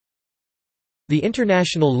The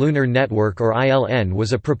International Lunar Network or ILN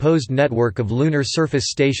was a proposed network of lunar surface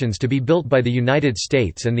stations to be built by the United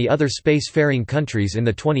States and the other spacefaring countries in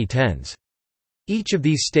the 2010s. Each of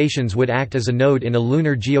these stations would act as a node in a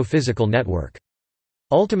lunar geophysical network.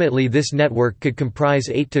 Ultimately, this network could comprise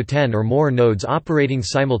 8 to 10 or more nodes operating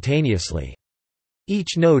simultaneously.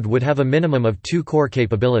 Each node would have a minimum of 2 core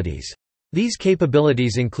capabilities. These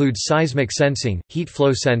capabilities include seismic sensing, heat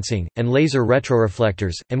flow sensing, and laser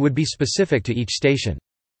retroreflectors, and would be specific to each station.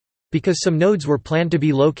 Because some nodes were planned to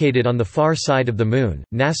be located on the far side of the Moon,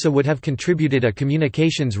 NASA would have contributed a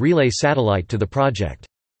communications relay satellite to the project.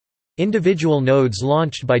 Individual nodes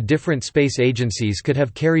launched by different space agencies could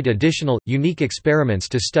have carried additional, unique experiments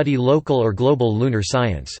to study local or global lunar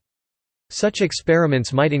science. Such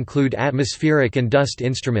experiments might include atmospheric and dust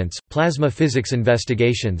instruments, plasma physics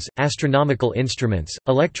investigations, astronomical instruments,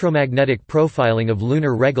 electromagnetic profiling of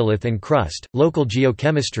lunar regolith and crust, local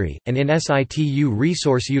geochemistry, and in situ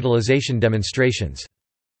resource utilization demonstrations.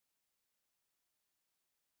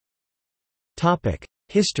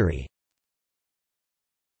 History.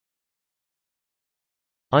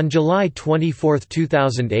 On July 24,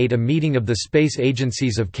 2008, a meeting of the space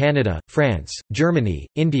agencies of Canada, France, Germany,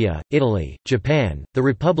 India, Italy, Japan, the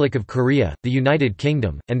Republic of Korea, the United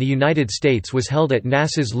Kingdom, and the United States was held at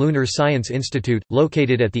NASA's Lunar Science Institute,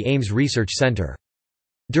 located at the Ames Research Center.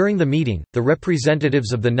 During the meeting, the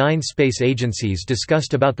representatives of the 9 space agencies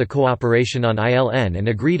discussed about the cooperation on ILN and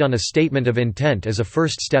agreed on a statement of intent as a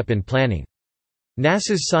first step in planning.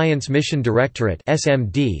 NASA's Science Mission Directorate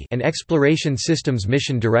 (SMD) and Exploration Systems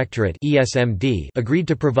Mission Directorate (ESMD) agreed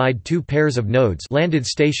to provide 2 pairs of nodes, landed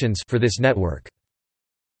stations, for this network.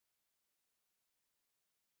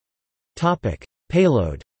 Topic: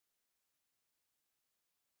 Payload.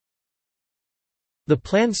 The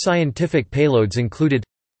planned scientific payloads included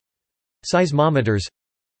seismometers,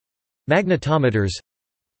 magnetometers,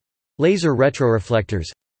 laser retroreflectors,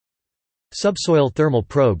 subsoil thermal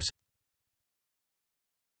probes.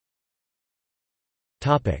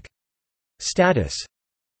 Status.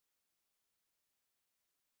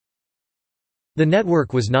 The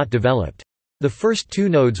network was not developed. The first 2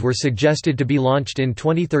 nodes were suggested to be launched in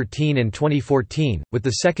 2013 and 2014, with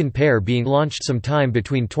the second pair being launched sometime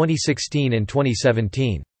between 2016 and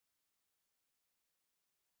 2017.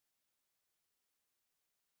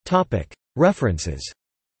 References.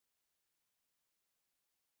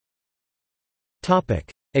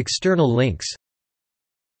 External links.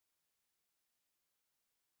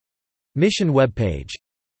 Mission webpage